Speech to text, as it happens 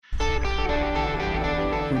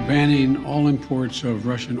We're banning all imports of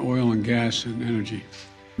Russian oil and gas and energy.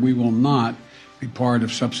 We will not be part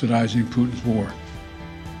of subsidizing Putin's war.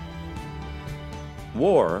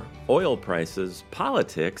 War, oil prices,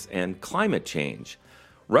 politics, and climate change.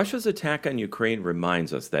 Russia's attack on Ukraine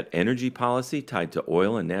reminds us that energy policy tied to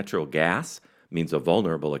oil and natural gas means a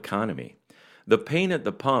vulnerable economy. The pain at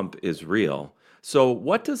the pump is real. So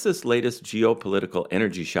what does this latest geopolitical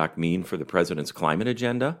energy shock mean for the president's climate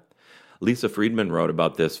agenda? Lisa Friedman wrote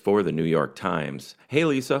about this for the New York Times. Hey,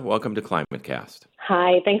 Lisa, welcome to ClimateCast.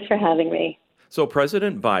 Hi, thanks for having me. So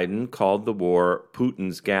President Biden called the war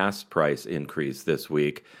Putin's gas price increase this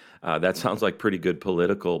week. That sounds like pretty good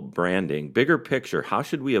political branding. Bigger picture, how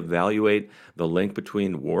should we evaluate the link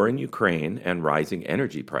between war in Ukraine and rising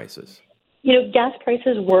energy prices? Gas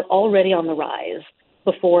prices were already on the rise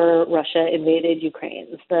before Russia invaded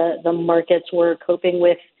Ukraine. The markets were coping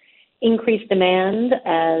with increased demand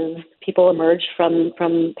as people emerged from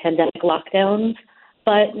pandemic lockdowns.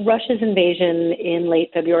 But Russia's invasion in late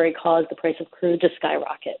February caused the price of crude to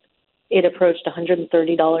skyrocket. It approached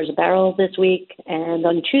 $130 a barrel this week, and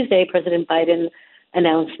on Tuesday, President Biden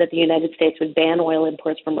announced that the United States would ban oil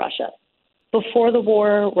imports from Russia. Before the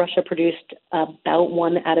war, Russia produced about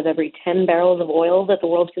 1 out of every 10 barrels of oil that the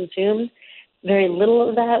world consumed. Very little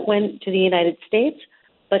of that went to the United States,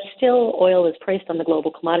 but still oil is priced on the global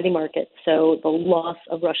commodity market, so the loss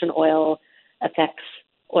of Russian oil affects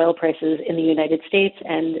oil prices in the United States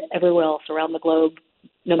and everywhere else around the globe,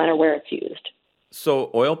 no matter where it's used. So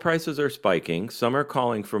oil prices are spiking. Some are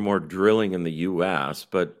calling for more drilling in the U.S.,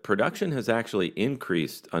 but production has actually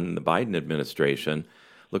increased under the Biden administration.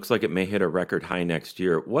 Looks like it may hit a record high next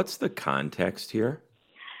year. What's the context here?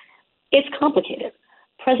 It's complicated.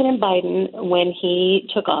 President Biden, when he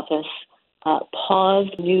took office,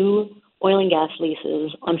 paused new oil and gas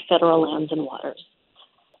leases on federal lands and waters.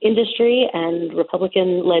 Industry and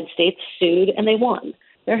Republican-led states sued, and they won.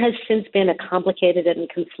 There has since been a complicated and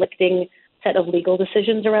conflicting set of legal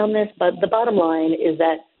decisions around this, but the bottom line is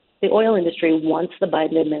that the oil industry wants the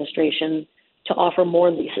Biden administration to offer more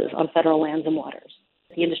leases on federal lands and waters.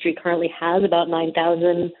 The industry currently has about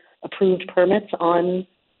 9,000 approved permits on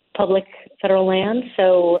public federal land,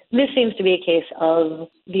 so this seems to be a case of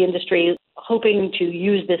the industry hoping to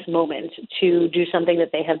use this moment to do something that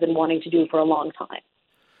they have been wanting to do for a long time.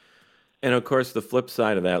 And of course, the flip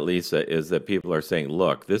side of that, Lisa, is that people are saying,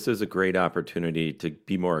 look, this is a great opportunity to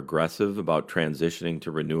be more aggressive about transitioning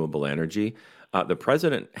to renewable energy. The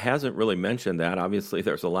president hasn't really mentioned that. Obviously,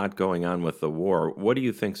 there's a lot going on with the war. What do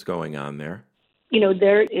you think's going on there?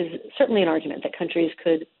 There is certainly an argument that countries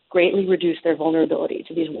could greatly reduce their vulnerability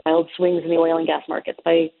to these wild swings in the oil and gas markets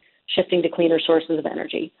by shifting to cleaner sources of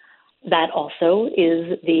energy. That also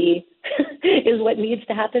is is what needs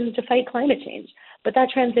to happen to fight climate change. But that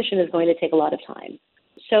transition is going to take a lot of time.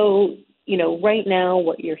 So, right now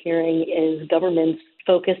what you're hearing is governments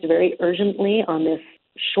focused very urgently on this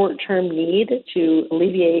short-term need to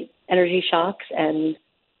alleviate energy shocks and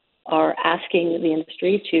are asking the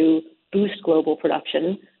industry to boost global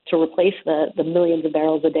production to replace the millions of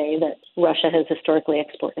barrels a day that Russia has historically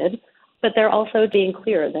exported. But they're also being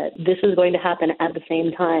clear that this is going to happen at the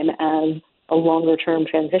same time as a longer-term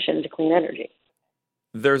transition to clean energy.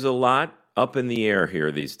 There's a lot up in the air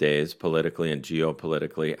here these days, politically and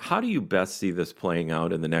geopolitically. How do you best see this playing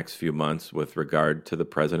out in the next few months with regard to the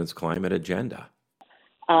president's climate agenda?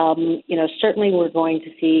 Certainly we're going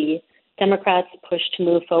to see Democrats push to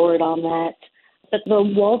move forward on that. But the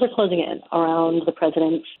walls are closing in around the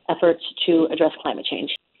president's efforts to address climate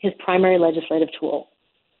change. His primary legislative tool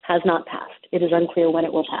has not passed. It is unclear when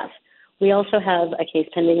it will pass. We also have a case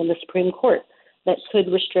pending in the Supreme Court that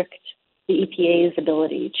could restrict the EPA's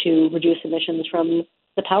ability to reduce emissions from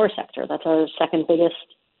the power sector. That's our second biggest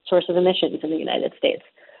source of emissions in the United States.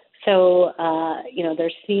 So,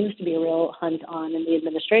 there seems to be a real hunt on in the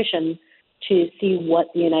administration to see what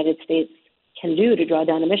the United States can do to draw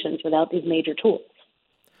down emissions without these major tools.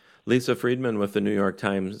 Lisa Friedman with the New York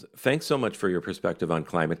Times, thanks so much for your perspective on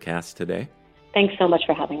ClimateCast today. Thanks so much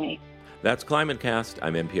for having me. That's ClimateCast.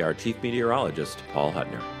 I'm NPR Chief Meteorologist Paul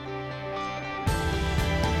Hutner.